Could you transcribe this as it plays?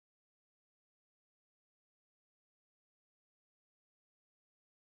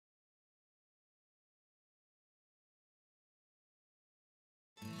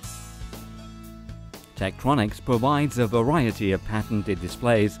Tektronix provides a variety of patented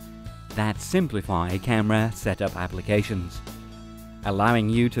displays that simplify camera setup applications, allowing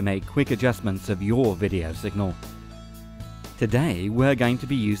you to make quick adjustments of your video signal. Today we're going to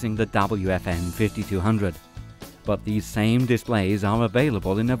be using the WFN5200, but these same displays are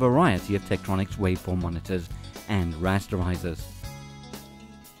available in a variety of Tektronix waveform monitors and rasterizers.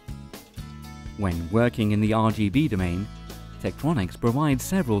 When working in the RGB domain, Tektronix provides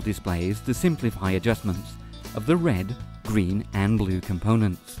several displays to simplify adjustments of the red, green and blue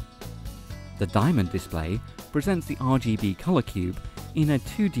components. The Diamond display presents the RGB color cube in a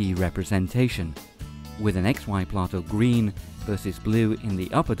 2D representation, with an XY plot of green versus blue in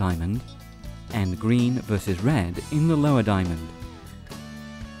the upper diamond and green versus red in the lower diamond.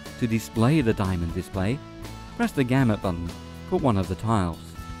 To display the Diamond display, press the gamut button for one of the tiles.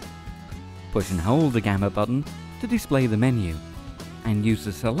 Push and hold the gamut button to display the menu, and use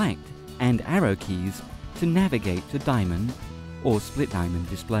the select and arrow keys to navigate to diamond or split diamond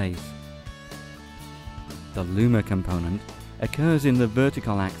displays. The luma component occurs in the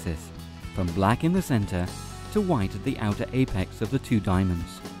vertical axis, from black in the center to white at the outer apex of the two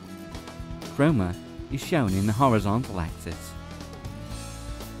diamonds. Chroma is shown in the horizontal axis.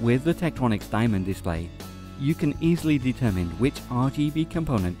 With the Tektronix Diamond display, you can easily determine which RGB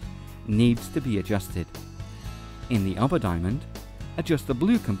component needs to be adjusted. In the upper diamond, adjust the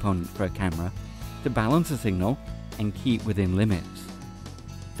blue component for a camera to balance the signal and keep within limits.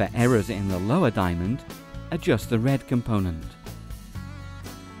 For errors in the lower diamond, adjust the red component.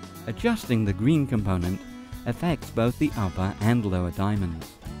 Adjusting the green component affects both the upper and lower diamonds.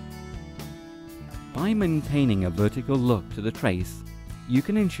 By maintaining a vertical look to the trace, you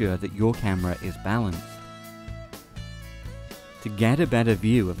can ensure that your camera is balanced. To get a better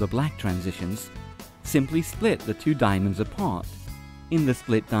view of the black transitions, simply split the two diamonds apart in the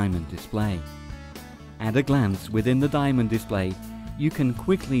split diamond display. At a glance within the diamond display, you can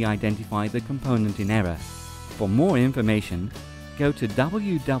quickly identify the component in error. For more information, go to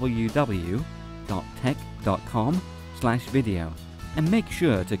www.tek.com/video and make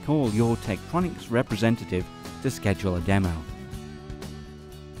sure to call your Tektronix representative to schedule a demo.